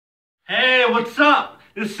Hey, what's up?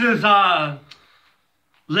 This is Larry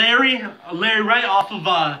Wright off of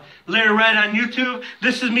Larry Wright on YouTube.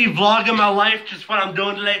 This is me vlogging my life, just what I'm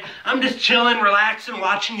doing today. I'm just chilling, relaxing,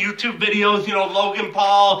 watching YouTube videos, you know, Logan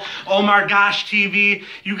Paul, Omar Gosh TV.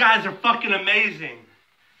 You guys are fucking amazing.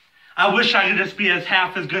 I wish I could just be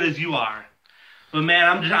half as good as you are. But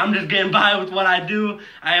man, I'm just getting by with what I do.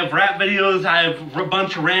 I have rap videos, I have a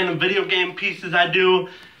bunch of random video game pieces I do.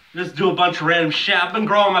 Just do a bunch of random shit. I've been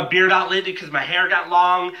growing my beard out lately because my hair got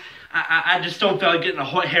long. I just don't feel like getting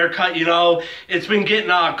a haircut, you know. It's been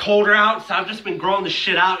getting colder out, so I've just been growing the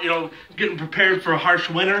shit out, you know, getting prepared for a harsh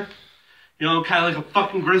winter. You know, kind of like a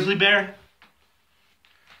fucking grizzly bear.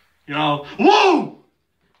 You know, whoa!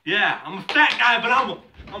 Yeah, I'm a fat guy, but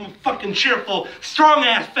I'm a fucking cheerful,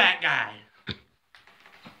 strong-ass fat guy.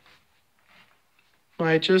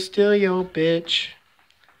 Might just steal your bitch.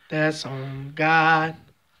 That's on God.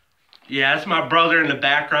 Yeah, that's my brother in the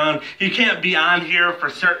background. He can't be on here for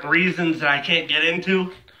certain reasons that I can't get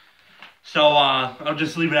into. So, I'll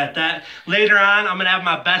just leave it at that. Later on, I'm going to have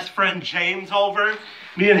my best friend James over.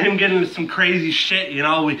 Me and him get into some crazy shit, you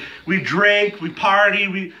know. We drink, we party,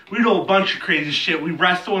 we do a bunch of crazy shit. We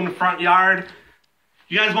wrestle in the front yard.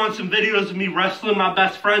 You guys want some videos of me wrestling my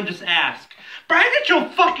best friend? Just ask. Brian, get your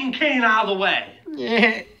fucking cane out of the way.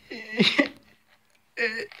 Yeah.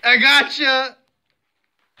 I gotcha.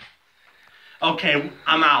 Okay,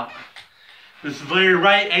 I'm out. This is Larry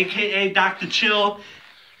Wright, a.k.a. Dr. Chill,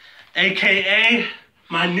 a.k.a.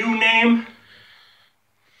 my new name.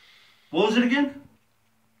 What was it again?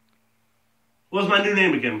 What was my new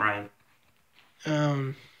name again, Brian?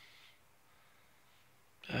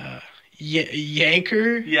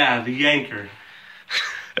 Yanker? Yeah, the Yanker.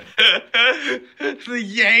 The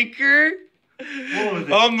Yanker? What was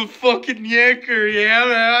it? I'm the fucking Yanker, yeah,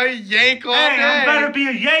 man. I yank all day. Hey, I better be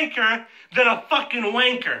a Yanker than a fucking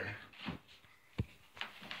wanker.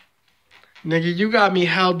 Nigga, you got me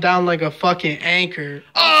held down like a fucking anchor.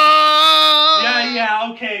 Oh! Yeah,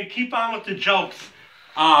 okay, keep on with the jokes.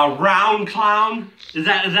 Round Clown, is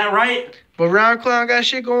that right? But Round Clown got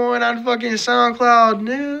shit going on fucking SoundCloud,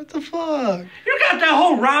 nigga. What the fuck? You got that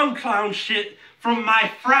whole Round Clown shit from my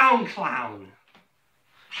Frown Clown.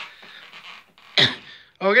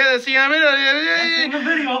 Okay, let's see how That's in the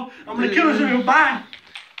video. I'm gonna kill this video. Bye.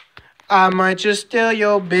 I might just steal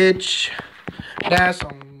your bitch. That's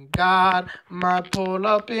on God. Might pull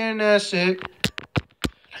up in that shit.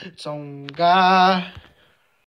 It's on God.